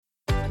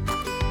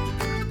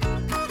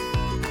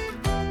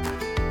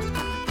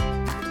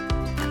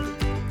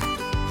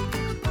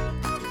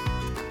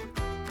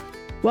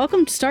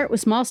Welcome to Start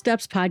with Small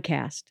Steps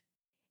podcast.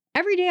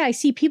 Every day I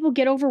see people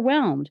get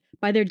overwhelmed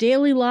by their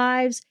daily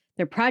lives,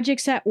 their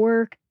projects at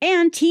work,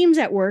 and teams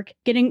at work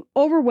getting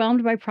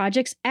overwhelmed by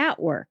projects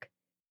at work.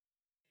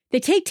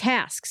 They take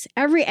tasks,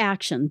 every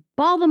action,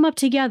 ball them up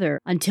together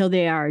until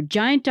they are a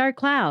giant dark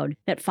cloud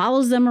that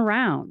follows them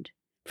around.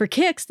 For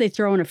kicks, they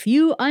throw in a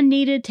few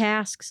unneeded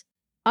tasks,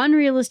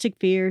 unrealistic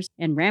fears,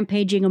 and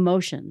rampaging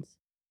emotions.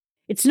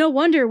 It's no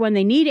wonder when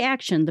they need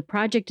action, the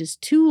project is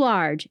too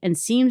large and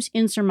seems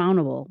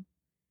insurmountable.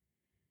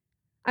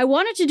 I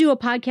wanted to do a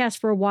podcast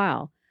for a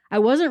while. I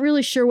wasn't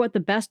really sure what the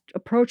best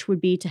approach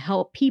would be to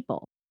help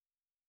people.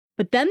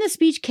 But then the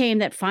speech came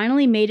that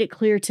finally made it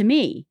clear to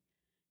me: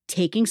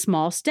 taking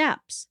small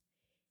steps.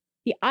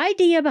 The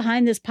idea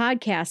behind this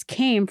podcast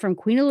came from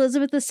Queen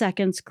Elizabeth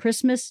II's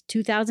Christmas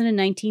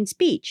 2019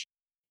 speech.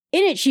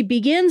 In it, she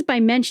begins by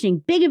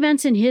mentioning big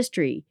events in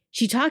history.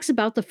 She talks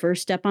about the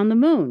first step on the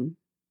moon.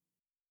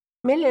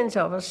 Millions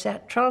of us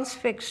sat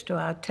transfixed to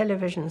our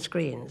television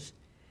screens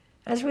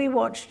as we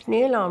watched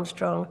Neil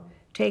Armstrong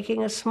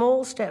taking a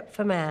small step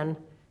for man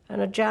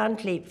and a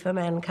giant leap for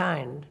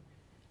mankind,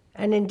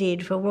 and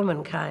indeed for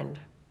womankind.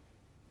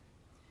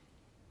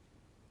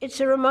 It's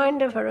a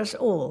reminder for us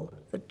all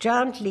that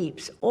giant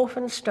leaps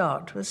often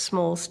start with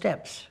small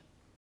steps.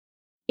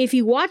 If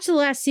you watched the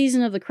last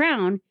season of The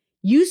Crown,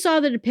 you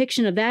saw the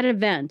depiction of that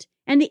event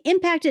and the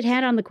impact it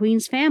had on the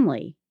Queen's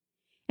family.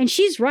 And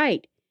she's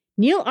right.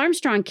 Neil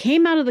Armstrong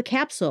came out of the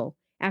capsule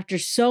after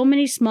so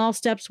many small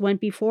steps went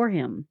before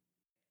him.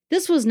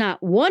 This was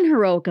not one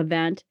heroic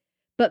event,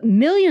 but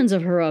millions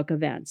of heroic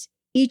events,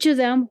 each of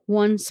them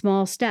one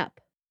small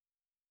step.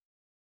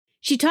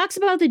 She talks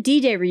about the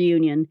D-Day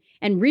reunion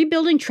and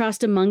rebuilding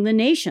trust among the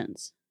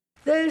nations.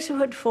 Those who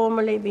had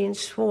formerly been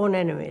sworn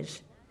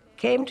enemies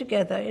came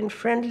together in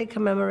friendly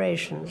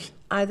commemorations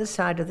either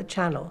side of the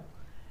Channel,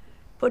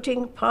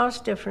 putting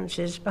past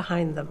differences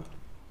behind them.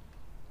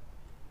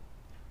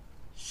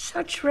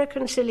 Such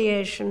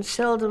reconciliation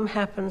seldom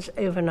happens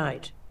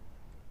overnight.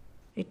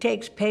 It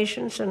takes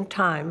patience and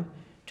time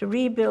to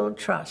rebuild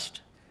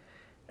trust,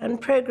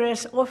 and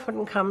progress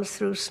often comes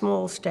through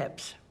small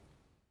steps.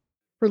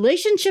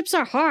 Relationships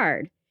are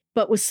hard,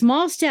 but with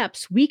small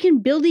steps, we can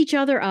build each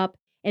other up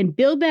and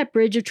build that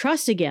bridge of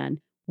trust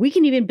again. We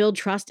can even build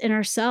trust in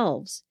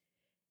ourselves.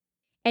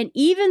 And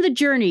even the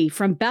journey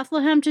from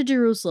Bethlehem to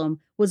Jerusalem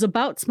was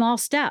about small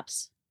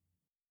steps.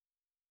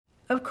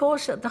 Of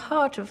course, at the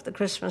heart of the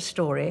Christmas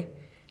story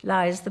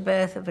lies the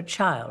birth of a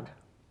child,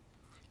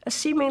 a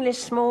seemingly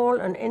small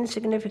and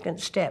insignificant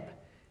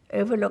step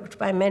overlooked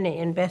by many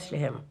in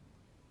Bethlehem.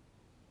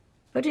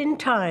 But in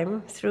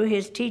time, through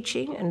his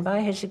teaching and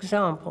by his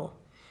example,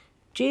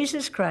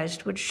 Jesus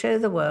Christ would show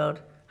the world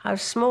how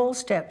small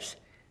steps,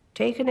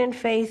 taken in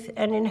faith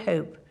and in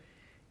hope,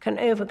 can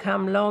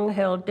overcome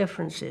long-held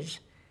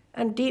differences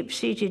and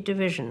deep-seated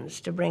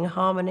divisions to bring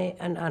harmony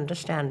and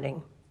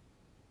understanding.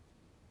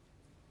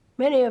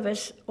 Many of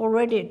us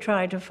already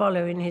try to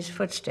follow in his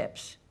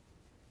footsteps.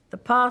 The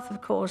path, of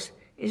course,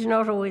 is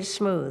not always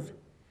smooth,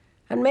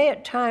 and may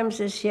at times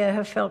this year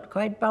have felt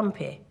quite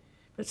bumpy,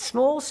 but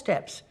small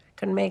steps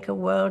can make a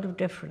world of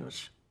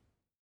difference.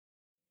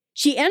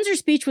 She ends her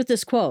speech with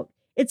this quote.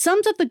 It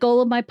sums up the goal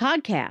of my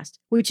podcast,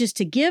 which is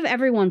to give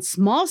everyone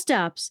small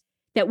steps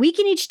that we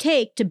can each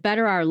take to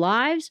better our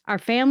lives, our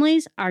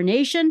families, our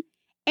nation,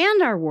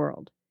 and our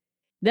world.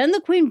 Then the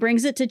Queen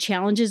brings it to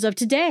challenges of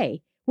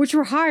today, which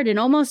were hard and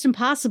almost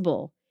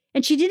impossible,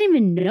 and she didn't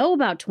even know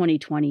about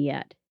 2020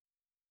 yet.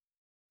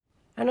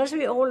 And as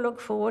we all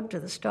look forward to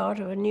the start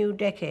of a new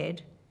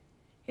decade,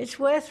 it's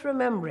worth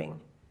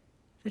remembering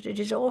that it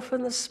is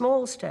often the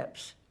small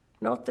steps,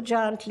 not the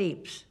giant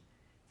leaps,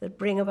 that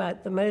bring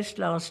about the most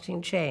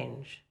lasting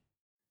change.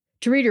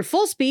 To read her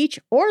full speech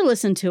or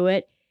listen to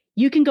it,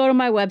 you can go to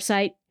my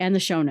website and the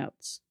show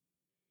notes.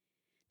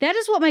 That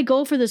is what my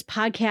goal for this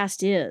podcast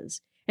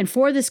is, and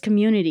for this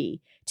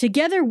community.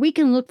 Together, we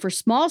can look for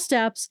small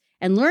steps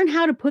and learn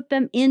how to put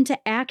them into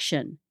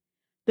action.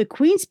 The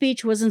Queen's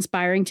speech was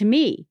inspiring to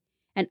me,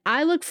 and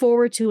I look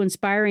forward to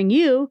inspiring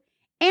you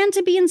and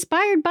to be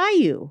inspired by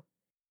you.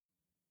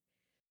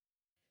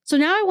 So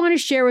now I want to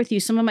share with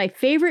you some of my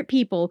favorite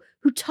people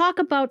who talk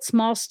about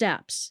small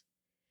steps.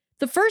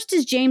 The first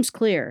is James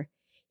Clear.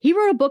 He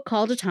wrote a book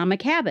called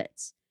Atomic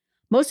Habits.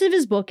 Most of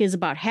his book is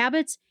about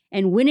habits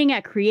and winning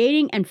at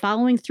creating and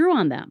following through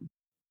on them.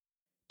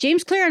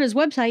 James Clear on his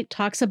website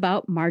talks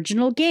about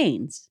marginal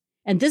gains.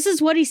 And this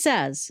is what he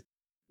says.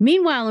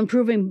 Meanwhile,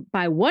 improving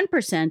by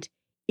 1%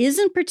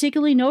 isn't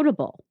particularly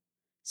notable.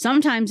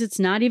 Sometimes it's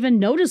not even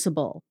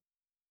noticeable.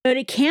 But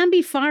it can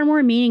be far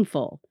more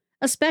meaningful,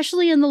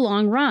 especially in the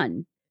long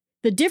run.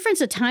 The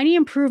difference a tiny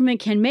improvement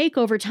can make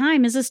over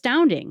time is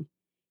astounding.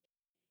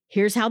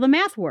 Here's how the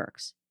math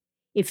works.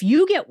 If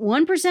you get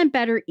 1%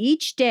 better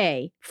each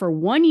day for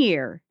 1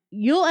 year,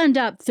 you'll end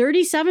up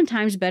 37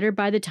 times better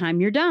by the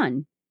time you're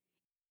done.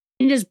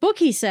 In his book,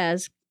 he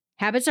says,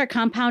 habits are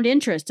compound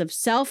interest of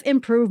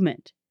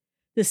self-improvement.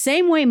 The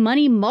same way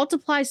money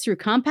multiplies through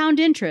compound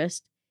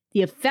interest,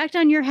 the effect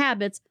on your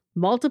habits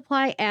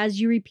multiply as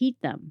you repeat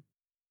them.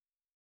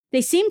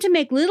 They seem to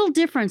make little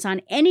difference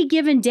on any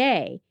given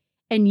day,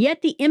 and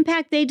yet the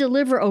impact they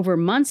deliver over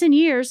months and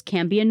years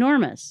can be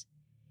enormous.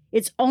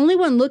 It's only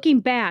when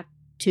looking back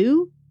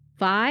 2,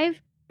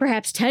 5,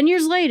 perhaps 10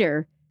 years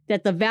later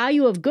that the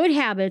value of good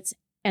habits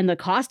and the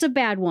cost of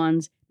bad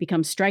ones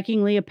becomes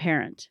strikingly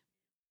apparent.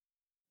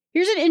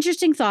 Here's an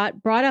interesting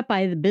thought brought up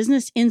by the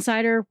Business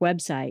Insider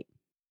website.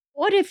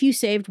 What if you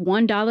saved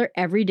 $1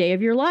 every day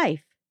of your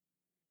life?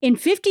 In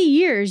 50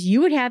 years,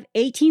 you would have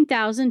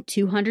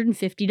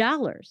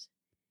 $18,250.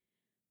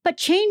 But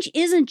change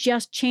isn't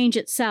just change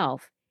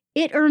itself.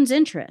 It earns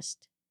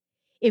interest.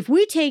 If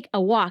we take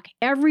a walk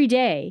every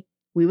day,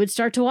 we would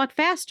start to walk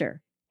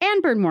faster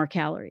and burn more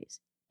calories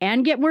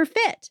and get more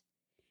fit.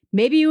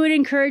 Maybe you would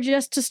encourage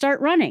us to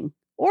start running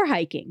or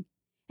hiking,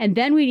 and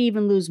then we'd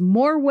even lose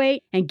more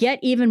weight and get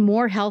even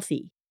more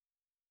healthy.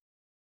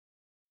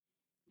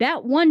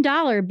 That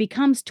 $1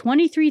 becomes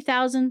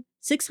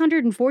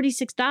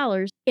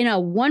 $23,646 in a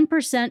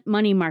 1%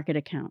 money market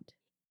account.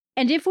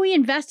 And if we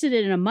invested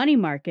it in a money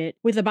market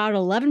with about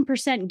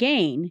 11%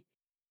 gain,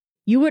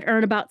 you would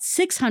earn about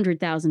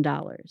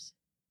 $600,000.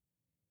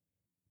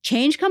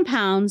 Change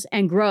compounds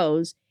and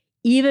grows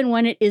even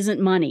when it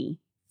isn't money.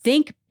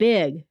 Think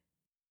big.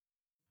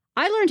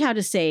 I learned how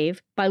to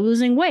save by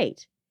losing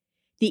weight.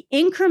 The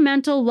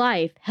incremental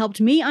life helped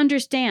me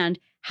understand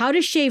how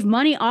to shave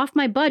money off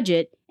my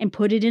budget and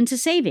put it into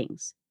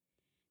savings.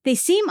 They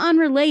seem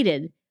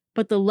unrelated,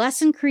 but the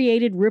lesson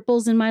created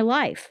ripples in my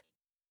life.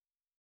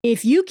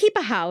 If you keep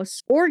a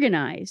house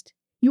organized,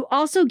 you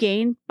also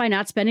gain by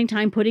not spending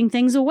time putting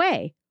things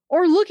away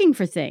or looking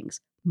for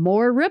things.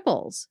 More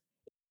ripples.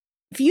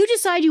 If you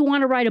decide you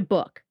want to write a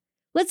book,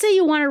 let's say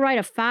you want to write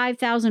a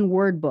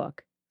 5,000-word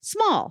book,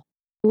 small.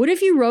 What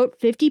if you wrote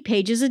 50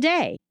 pages a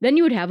day? Then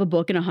you would have a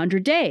book in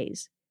 100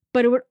 days.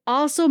 But it would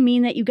also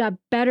mean that you got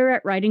better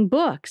at writing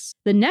books.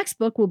 The next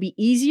book will be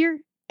easier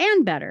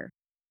and better.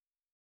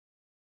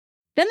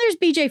 Then there's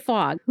BJ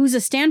Fogg, who's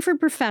a Stanford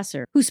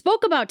professor who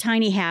spoke about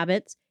tiny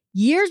habits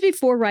years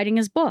before writing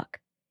his book.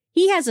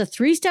 He has a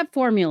 3-step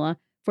formula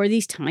for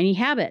these tiny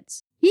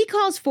habits. He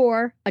calls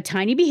for a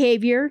tiny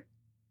behavior,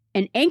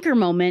 an anchor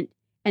moment,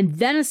 and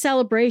then a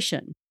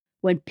celebration.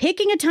 When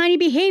picking a tiny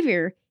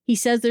behavior, he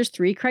says there's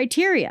 3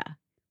 criteria.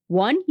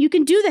 1, you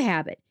can do the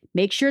habit.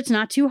 Make sure it's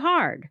not too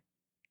hard.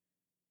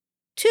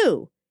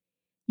 2,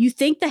 you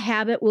think the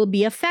habit will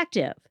be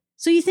effective,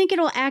 so you think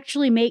it'll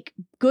actually make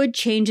good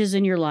changes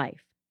in your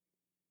life.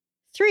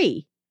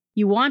 3,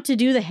 you want to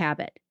do the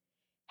habit.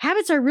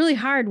 Habits are really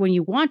hard when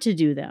you want to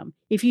do them.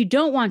 If you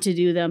don't want to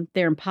do them,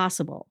 they're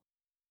impossible.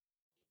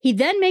 He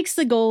then makes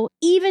the goal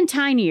even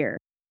tinier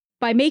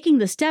by making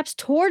the steps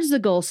towards the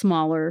goal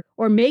smaller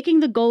or making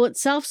the goal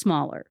itself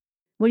smaller.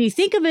 When you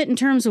think of it in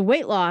terms of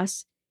weight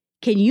loss,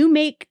 can you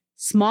make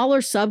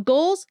smaller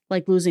sub-goals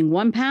like losing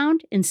 1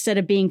 pound instead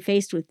of being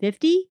faced with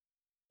 50?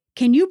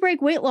 Can you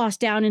break weight loss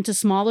down into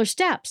smaller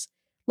steps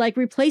like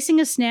replacing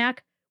a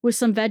snack with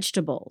some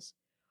vegetables?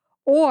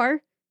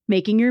 Or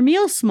making your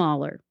meals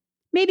smaller,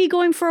 maybe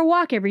going for a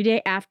walk every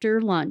day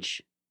after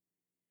lunch.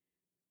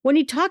 When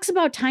he talks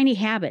about tiny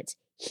habits,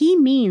 he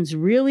means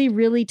really,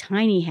 really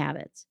tiny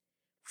habits.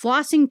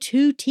 Flossing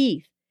 2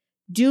 teeth,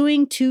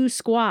 doing 2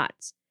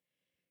 squats,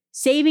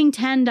 saving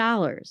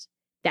 $10.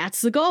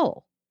 That's the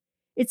goal.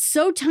 It's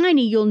so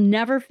tiny you'll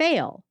never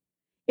fail.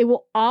 It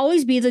will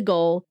always be the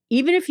goal,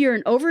 even if you're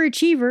an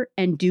overachiever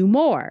and do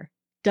more.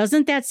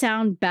 Doesn't that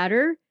sound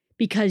better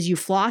because you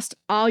flossed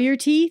all your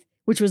teeth,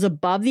 which was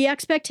above the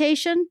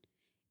expectation?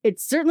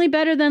 It's certainly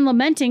better than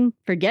lamenting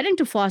forgetting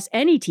to floss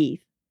any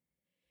teeth.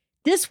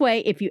 This way,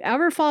 if you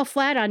ever fall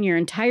flat on your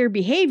entire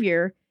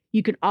behavior,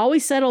 you can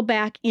always settle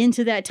back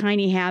into that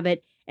tiny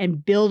habit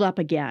and build up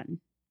again.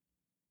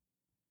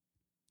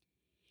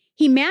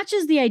 He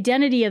matches the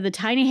identity of the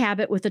tiny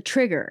habit with a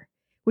trigger,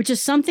 which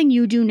is something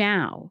you do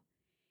now.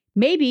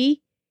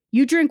 Maybe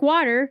you drink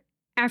water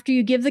after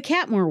you give the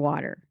cat more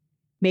water.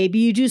 Maybe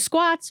you do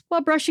squats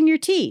while brushing your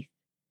teeth.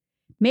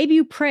 Maybe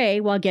you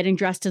pray while getting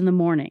dressed in the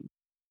morning.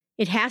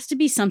 It has to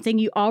be something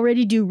you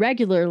already do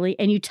regularly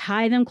and you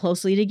tie them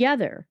closely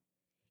together.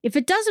 If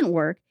it doesn't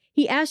work,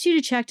 he asks you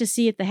to check to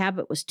see if the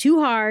habit was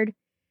too hard,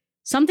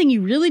 something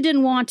you really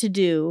didn't want to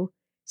do,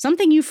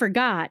 something you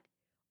forgot,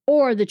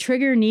 or the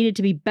trigger needed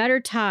to be better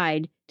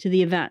tied to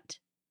the event.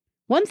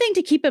 One thing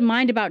to keep in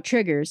mind about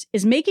triggers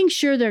is making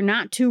sure they're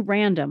not too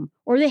random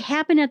or they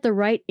happen at the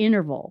right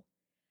interval.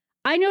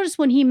 I noticed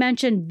when he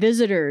mentioned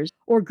visitors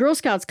or Girl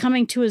Scouts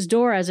coming to his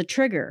door as a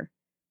trigger.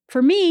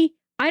 For me,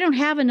 I don't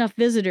have enough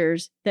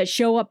visitors that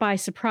show up by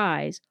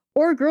surprise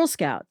or Girl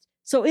Scouts,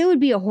 so it would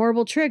be a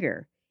horrible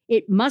trigger.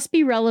 It must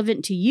be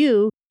relevant to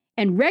you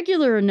and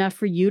regular enough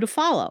for you to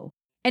follow.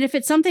 And if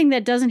it's something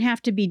that doesn't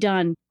have to be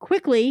done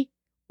quickly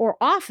or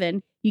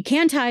often, you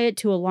can tie it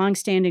to a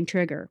long-standing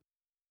trigger.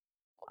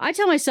 I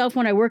tell myself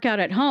when I work out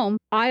at home,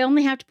 I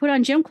only have to put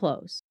on gym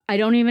clothes. I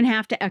don't even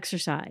have to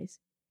exercise.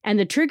 And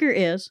the trigger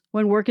is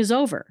when work is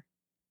over.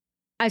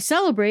 I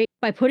celebrate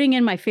by putting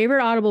in my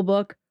favorite Audible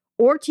book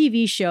or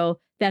TV show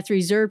that's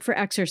reserved for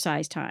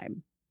exercise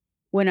time.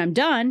 When I'm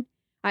done,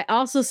 I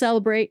also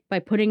celebrate by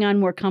putting on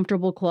more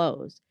comfortable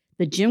clothes.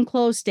 The gym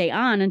clothes stay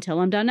on until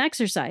I'm done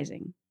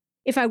exercising.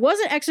 If I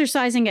wasn't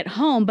exercising at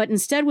home, but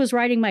instead was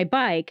riding my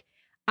bike,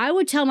 I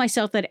would tell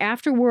myself that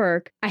after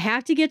work, I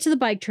have to get to the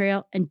bike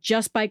trail and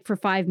just bike for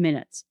 5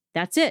 minutes.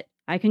 That's it.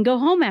 I can go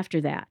home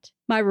after that.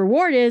 My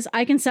reward is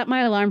I can set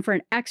my alarm for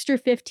an extra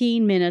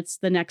 15 minutes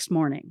the next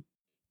morning.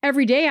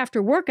 Every day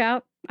after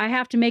workout, I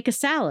have to make a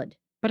salad,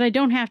 but I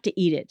don't have to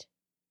eat it.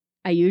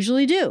 I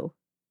usually do.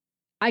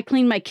 I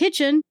clean my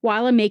kitchen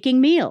while I'm making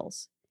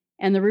meals,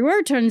 and the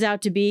reward turns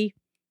out to be,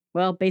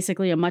 well,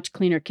 basically a much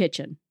cleaner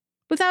kitchen,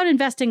 without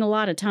investing a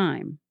lot of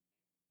time.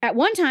 At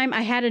one time,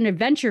 I had an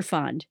adventure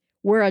fund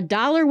where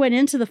 $1 went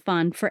into the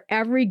fund for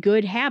every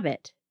good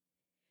habit.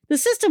 The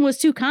system was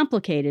too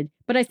complicated,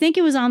 but I think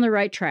it was on the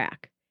right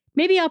track.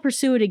 Maybe I'll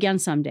pursue it again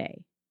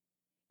someday.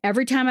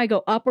 Every time I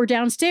go up or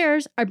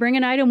downstairs, I bring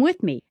an item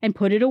with me and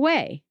put it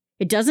away.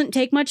 It doesn't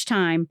take much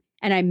time,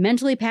 and I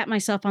mentally pat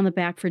myself on the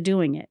back for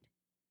doing it.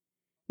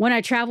 When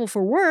I travel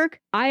for work,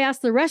 I ask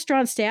the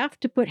restaurant staff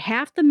to put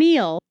half the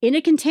meal in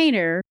a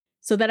container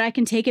so that I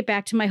can take it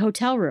back to my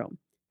hotel room.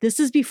 This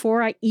is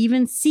before I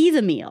even see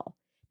the meal.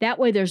 That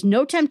way there's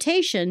no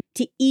temptation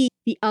to eat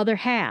the other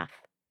half.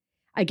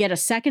 I get a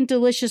second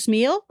delicious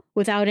meal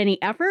without any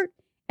effort,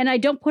 and I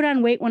don't put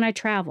on weight when I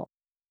travel.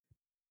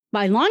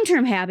 My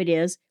long-term habit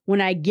is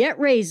when I get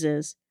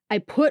raises, I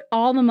put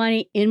all the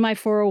money in my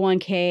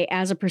 401k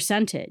as a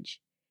percentage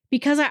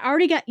because I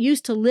already got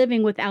used to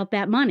living without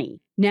that money.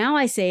 Now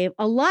I save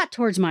a lot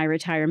towards my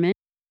retirement.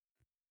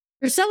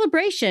 For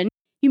celebration,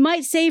 you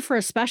might save for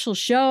a special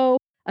show,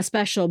 a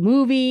special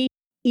movie,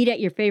 eat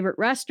at your favorite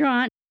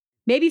restaurant,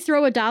 maybe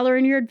throw $1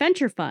 in your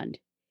adventure fund.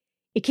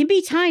 It can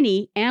be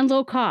tiny and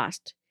low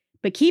cost,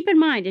 but keep in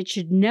mind it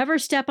should never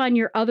step on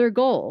your other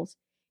goals.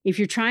 If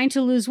you're trying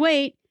to lose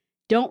weight,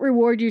 don't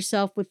reward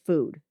yourself with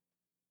food.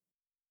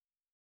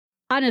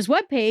 On his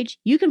webpage,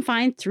 you can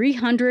find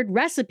 300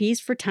 recipes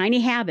for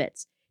tiny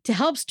habits to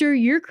help stir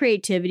your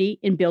creativity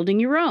in building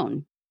your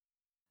own.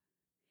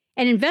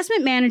 An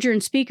investment manager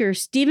and speaker,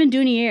 Stephen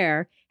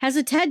Dunier, has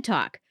a TED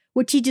Talk,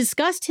 which he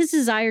discussed his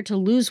desire to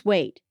lose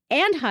weight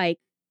and hike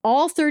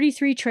all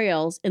 33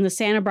 trails in the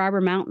Santa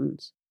Barbara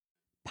Mountains.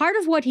 Part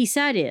of what he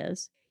said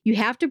is, you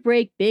have to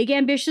break big,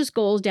 ambitious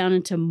goals down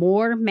into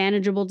more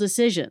manageable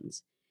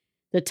decisions.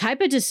 The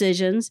type of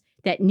decisions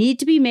that need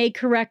to be made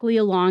correctly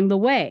along the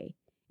way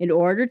in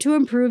order to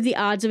improve the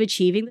odds of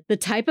achieving the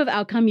type of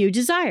outcome you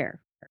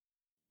desire.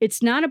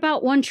 It's not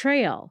about one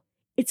trail.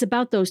 It's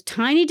about those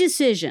tiny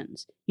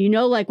decisions,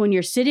 like when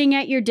you're sitting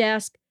at your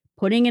desk,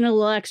 putting in a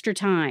little extra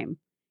time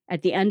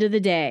at the end of the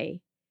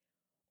day,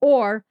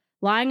 or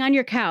lying on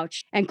your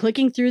couch and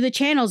clicking through the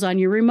channels on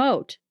your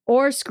remote,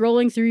 or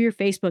scrolling through your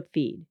Facebook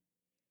feed.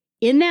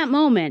 In that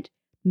moment,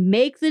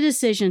 make the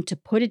decision to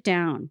put it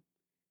down.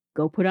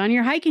 Go put on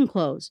your hiking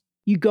clothes.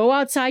 You go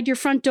outside your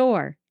front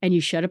door and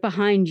you shut it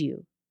behind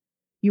you.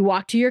 You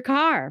walk to your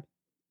car,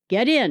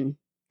 get in,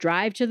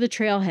 drive to the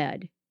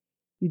trailhead.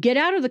 You get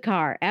out of the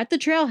car at the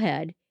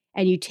trailhead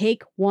and you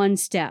take one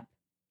step.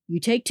 You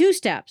take 2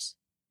 steps,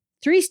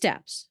 3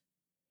 steps.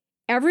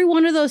 Every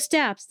one of those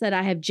steps that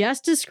I have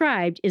just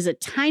described is a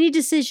tiny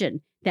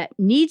decision that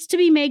needs to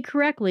be made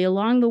correctly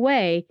along the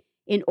way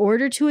in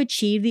order to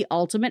achieve the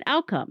ultimate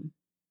outcome.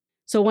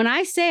 So when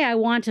I say I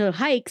want to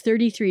hike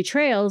 33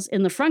 trails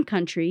in the front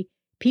country,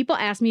 people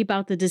ask me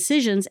about the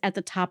decisions at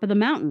the top of the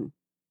mountain.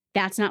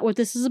 That's not what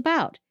this is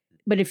about.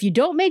 But if you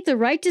don't make the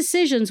right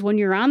decisions when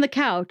you're on the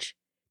couch,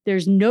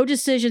 there's no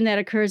decision that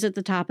occurs at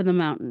the top of the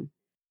mountain.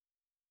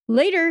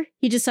 Later,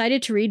 he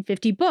decided to read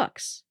 50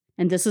 books,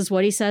 and this is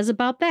what he says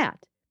about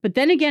that. But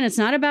then again, it's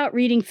not about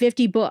reading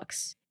 50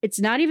 books. It's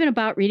not even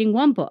about reading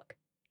one book.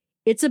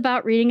 It's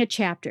about reading a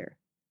chapter,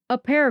 a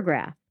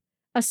paragraph,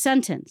 a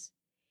sentence.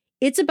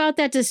 It's about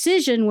that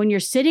decision when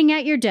you're sitting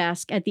at your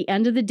desk at the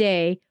end of the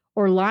day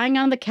or lying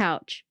on the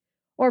couch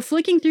or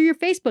flicking through your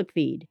Facebook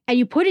feed and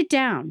you put it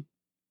down.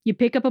 You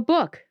pick up a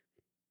book.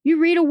 You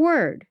read a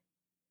word.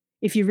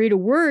 If you read a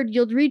word,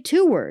 you'll read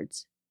 2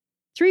 words,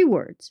 3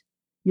 words.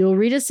 You'll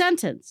read a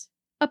sentence,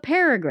 a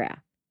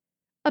paragraph,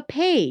 a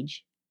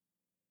page,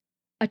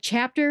 a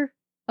chapter,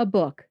 a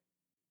book.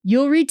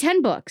 You'll read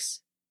 10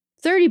 books,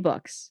 30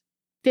 books,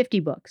 50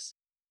 books.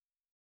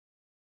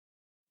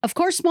 Of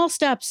course, small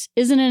steps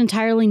isn't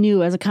entirely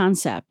new as a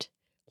concept.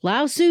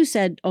 Lao Tzu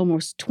said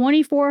almost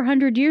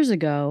 2,400 years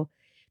ago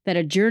that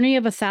a journey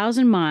of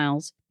 1,000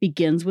 miles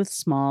begins with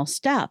small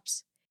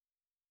steps.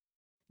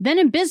 Then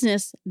in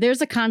business,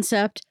 there's a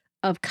concept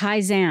of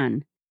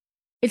kaizen.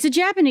 It's a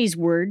Japanese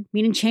word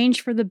meaning change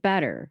for the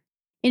better.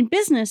 In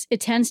business, it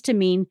tends to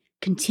mean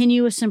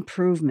continuous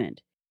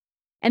improvement.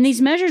 And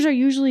these measures are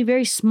usually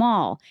very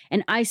small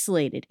and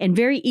isolated and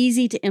very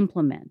easy to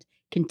implement.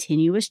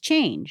 Continuous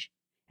change.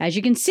 As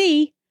you can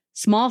see,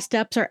 small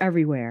steps are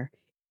everywhere.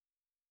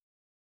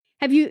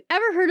 Have you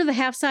ever heard of the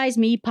Half Size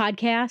Me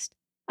podcast?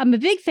 I'm a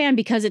big fan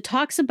because it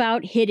talks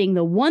about hitting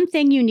the one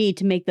thing you need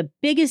to make the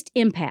biggest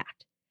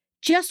impact.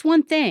 Just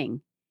one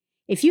thing.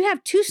 If you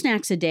have 2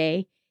 snacks a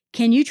day,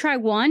 can you try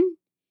one?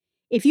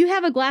 If you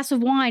have a glass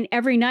of wine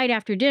every night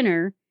after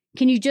dinner,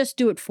 can you just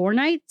do it 4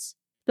 nights?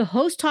 The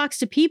host talks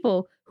to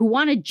people who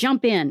want to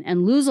jump in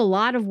and lose a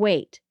lot of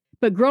weight,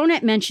 but groan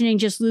at mentioning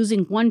just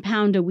losing 1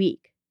 pound a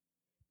week.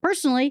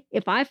 Personally,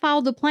 if I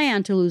followed the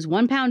plan to lose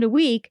 1 pound a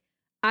week,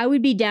 I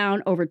would be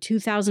down over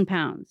 2,000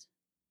 pounds.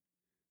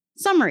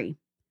 Summary: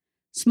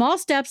 small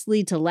steps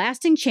lead to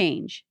lasting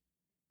change,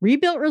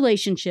 rebuilt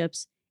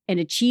relationships, and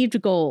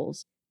achieved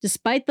goals,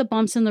 despite the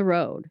bumps in the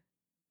road.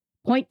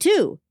 Point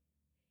 2,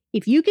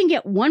 if you can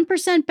get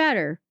 1%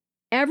 better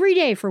every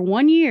day for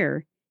 1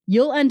 year,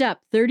 you'll end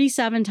up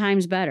 37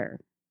 times better.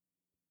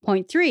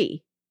 Point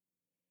 3,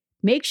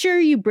 make sure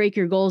you break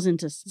your goals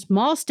into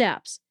small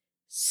steps,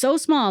 so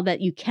small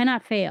that you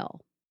cannot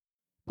fail.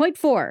 Point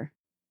 4,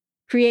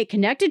 create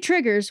connected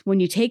triggers when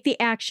you take the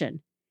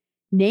action.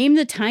 Name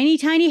the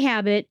tiny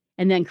habit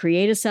and then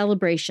create a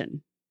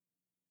celebration.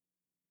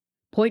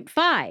 Point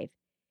 5,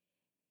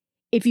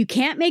 if you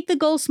can't make the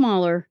goal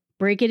smaller,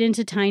 break it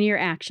into tinier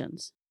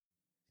actions.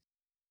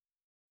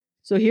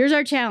 So here's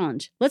our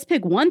challenge. Let's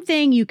pick one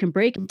thing you can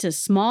break into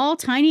small,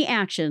 tiny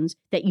actions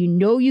that you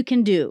know you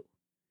can do.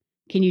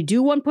 Can you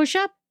do 1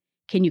 push-up?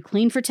 Can you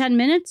clean for 10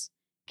 minutes?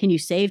 Can you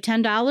save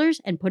 $10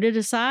 and put it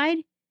aside?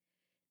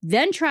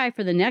 Then try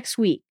for the next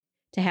week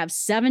to have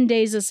 7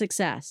 days of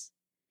success.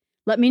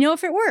 Let me know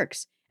if it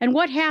works and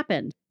what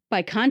happened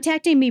by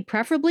contacting me,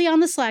 preferably on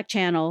the Slack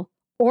channel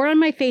or on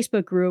my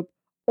Facebook group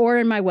or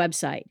on my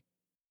website.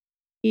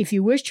 If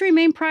you wish to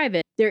remain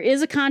private, there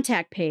is a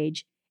contact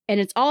page, and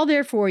it's all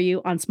there for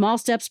you on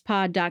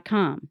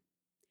smallstepspod.com.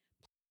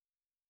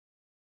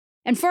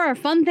 And for our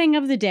fun thing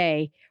of the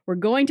day, we're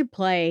going to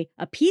play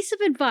a piece of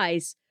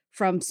advice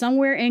from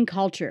somewhere in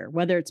culture,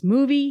 whether it's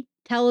movie,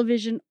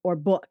 television, or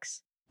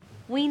books.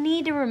 We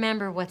need to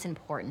remember what's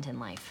important in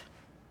life.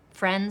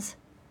 Friends,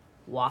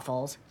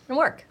 waffles, and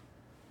work.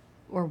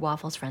 Or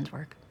waffles, friends,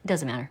 work. It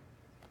doesn't matter.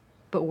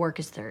 But work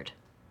is third.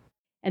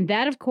 And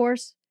that, of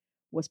course,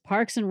 was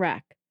Parks and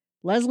Rec.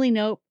 Leslie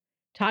Knope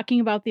talking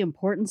about the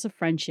importance of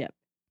friendship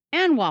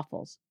and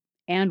waffles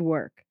and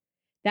work.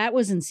 That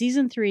was in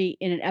season 3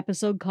 in an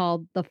episode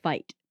called The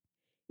Fight.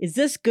 Is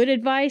this good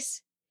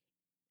advice?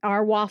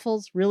 Are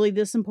waffles really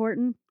this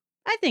important?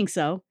 I think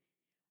so.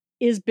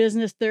 Is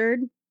business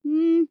third?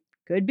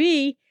 Could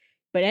be.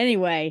 But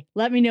anyway,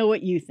 let me know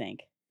what you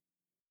think.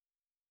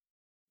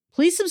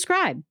 Please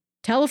subscribe.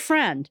 Tell a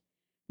friend.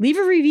 Leave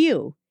a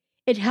review.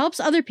 It helps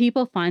other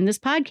people find this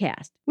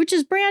podcast, which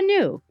is brand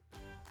new.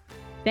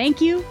 Thank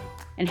you,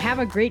 and have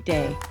a great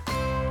day.